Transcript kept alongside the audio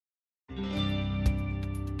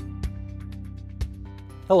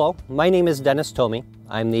Hello, my name is Dennis Thome.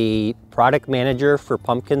 I'm the product manager for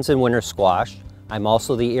pumpkins and winter squash. I'm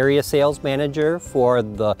also the area sales manager for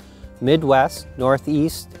the Midwest,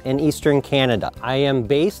 Northeast, and Eastern Canada. I am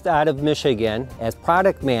based out of Michigan. As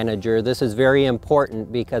product manager, this is very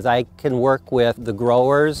important because I can work with the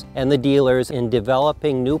growers and the dealers in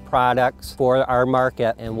developing new products for our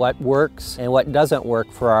market and what works and what doesn't work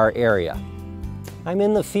for our area. I'm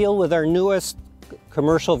in the field with our newest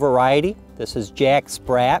commercial variety. This is Jack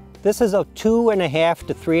Sprat. This is a 2.5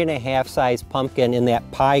 to 3.5 size pumpkin in that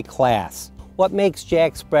pie class. What makes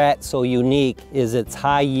Jack Sprat so unique is its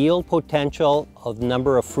high yield potential of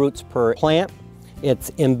number of fruits per plant,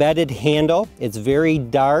 its embedded handle, it's very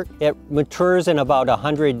dark, it matures in about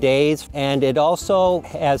 100 days, and it also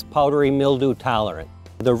has powdery mildew tolerance.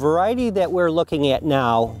 The variety that we're looking at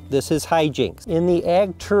now, this is Hijinks. In the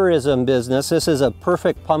ag tourism business, this is a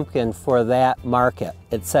perfect pumpkin for that market.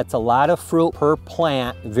 It sets a lot of fruit per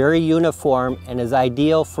plant, very uniform, and is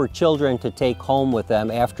ideal for children to take home with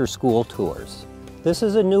them after school tours. This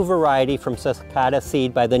is a new variety from Sakata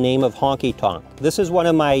Seed by the name of Honky Tonk. This is one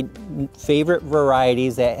of my favorite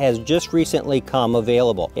varieties that has just recently come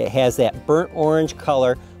available. It has that burnt orange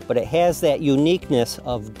color, but it has that uniqueness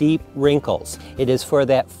of deep wrinkles. It is for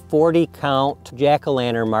that 40 count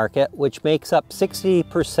jack-o'-lantern market, which makes up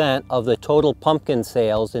 60% of the total pumpkin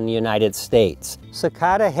sales in the United States.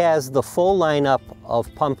 Sakata has the full lineup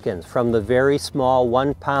of pumpkins, from the very small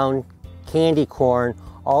 1 pound candy corn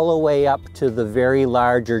all the way up to the very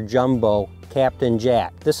larger jumbo Captain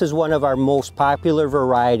Jack. This is one of our most popular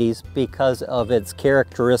varieties because of its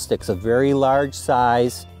characteristics of very large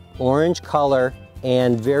size, orange color,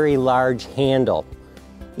 and very large handle.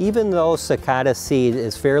 Even though Sakata Seed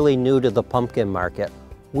is fairly new to the pumpkin market,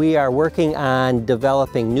 we are working on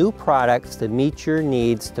developing new products to meet your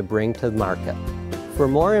needs to bring to the market. For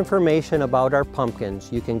more information about our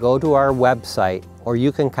pumpkins, you can go to our website or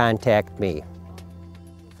you can contact me.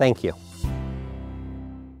 Thank you.